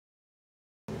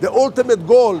The ultimate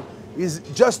goal is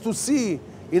just to see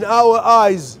in our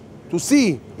eyes,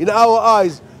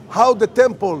 how the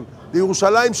temple, the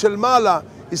Yerushalayim Shel Mala,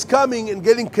 is coming and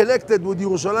getting connected with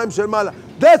Yerushalayim Shel Mala.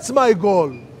 That's my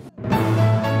goal.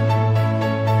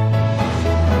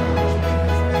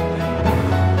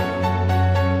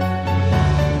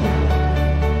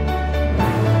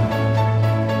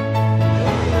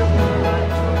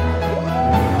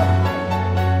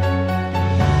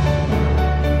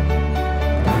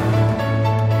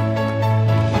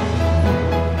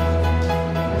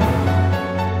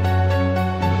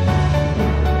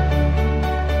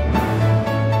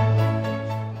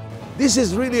 This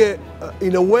is really,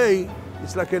 in a way,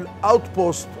 it's like an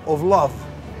outpost of love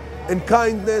and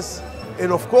kindness,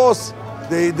 and of course,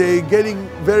 they're getting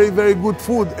very, very good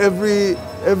food every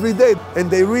day,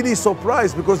 and they're really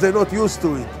surprised because they're not used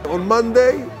to it. On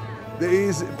Monday, there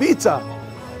is pizza.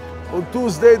 On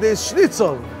Tuesday, there's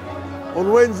schnitzel.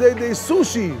 On Wednesday, there's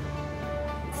sushi.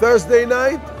 Thursday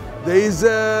night, there is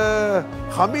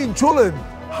chamin, chulent.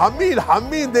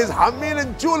 Hamin, there's hamin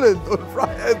and chulent on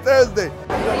Friday and Thursday.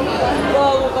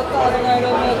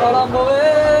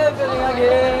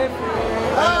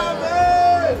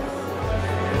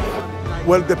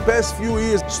 Well, the past few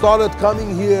years started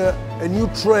coming here a new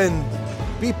trend.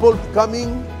 People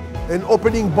coming and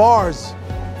opening bars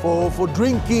for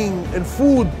drinking and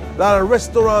food. There are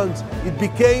restaurants. It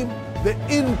became the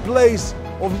in place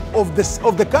of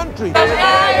the country.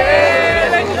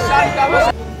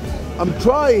 I'm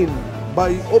trying,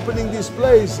 by opening this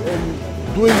place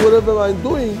and doing whatever I'm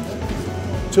doing,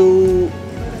 to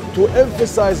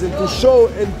emphasize and to show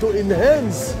and to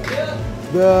enhance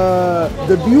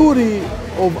the beauty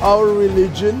of our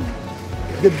religion,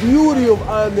 the beauty of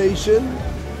our nation,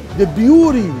 the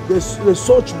beauty, there's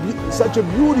such a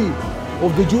beauty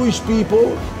of the Jewish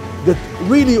people, that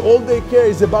really all they care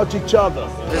is about each other.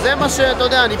 וזה מה שאתה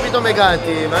יודע, אני פתאום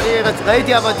הגעתי, ואני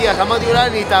ראיתי אבטיח, אמרתי אולי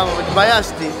אני איתם, אבל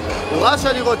התביישתי. הוא ראה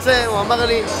שאני רוצה, הוא אמר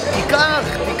לי,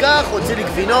 תיקח, הוציא לי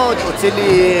גבינות, הוציא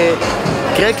לי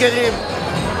קרקרים.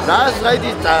 ואז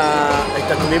ראיתי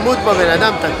את התמימות בבן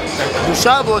אדם, את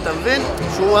הקדושה בו, אתה מבין?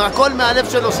 שהוא הכל מהלב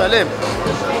שלו שלם.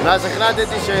 ואז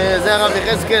החלטתי שזה הרב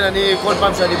יחזקאל, אני כל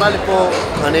פעם שאני בא לפה,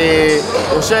 אני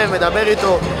יושב, מדבר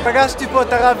איתו. פגשתי פה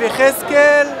את הרב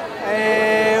יחזקאל,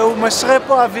 הוא משרה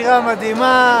פה אווירה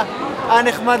מדהימה, היה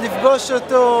נחמד לפגוש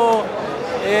אותו,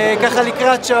 ככה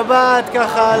לקראת שבת,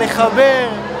 ככה לחבר,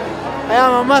 היה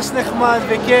ממש נחמד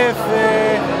וכיף,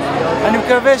 ואני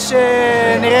מקווה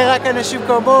שנראה רק אנשים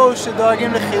כמוהו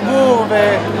שדואגים לחיבור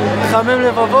ולחמם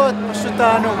לבבות, פשוט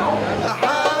תענוג.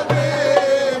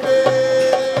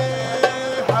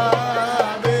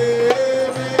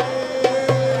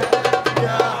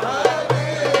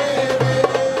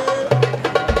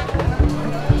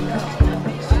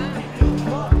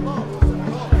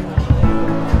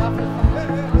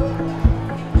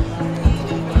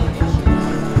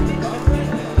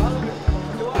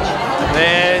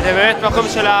 זה באמת מקום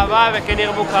של אהבה, וכן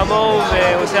ירבו כמוהו,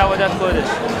 והוא עושה עבודת קודש.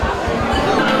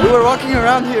 We were walking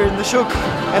around here in the Shuk,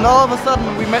 and all of a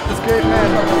sudden we met this great man,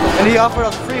 and he offered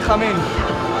us free chamin.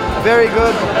 Very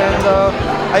good, and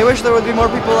I wish there would be more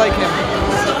people like him.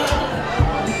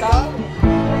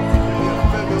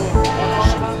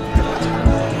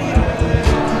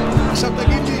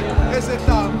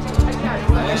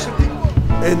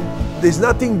 And there's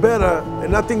nothing better and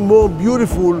nothing more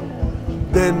beautiful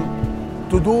than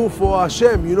to do for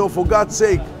Hashem, you know, for God's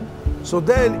sake. So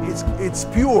then it's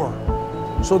pure.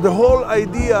 So the whole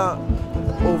idea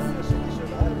of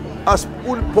us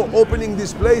opening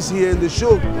this place here in the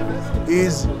Shuk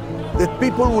is that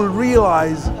people will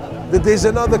realize that there's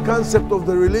another concept of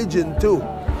the religion too.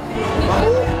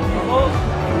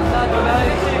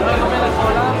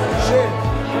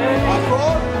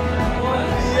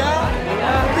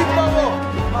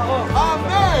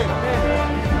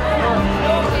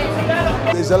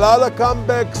 There's a lot of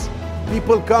comebacks.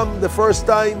 People come the first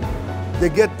time, they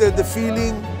get the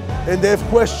feeling, and they have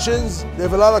questions. They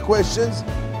have a lot of questions.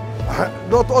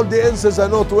 Not all the answers I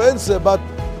know to answer, but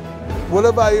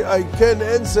whatever I can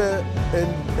answer,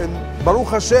 and Baruch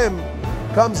Hashem,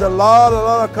 comes a lot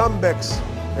of comebacks.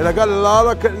 And I got a lot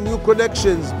of new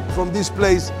connections from this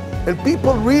place. And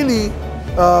people really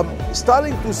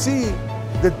starting to see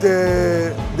that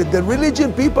the religion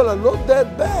people are not that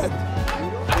bad.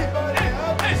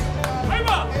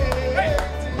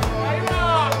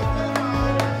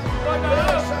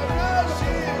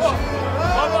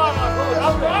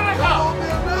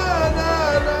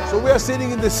 So we are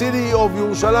sitting in the city of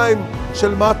Yerushalayim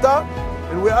Shel Mata,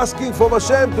 and we're asking for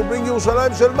Hashem to bring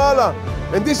Yerushalayim Shel Mala.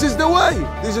 And this is the way.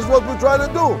 This is what we're trying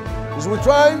to do. is we're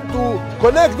trying to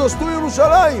connect those two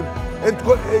Yerushalayim. And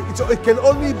it can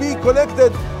only be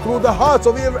connected through the hearts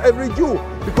of every Jew,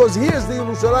 because here's the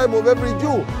Yerushalayim of every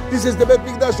Jew. This is the Bet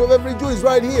Mikdash of every Jew, is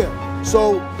right here.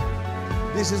 So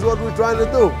this is what we're trying to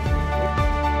do.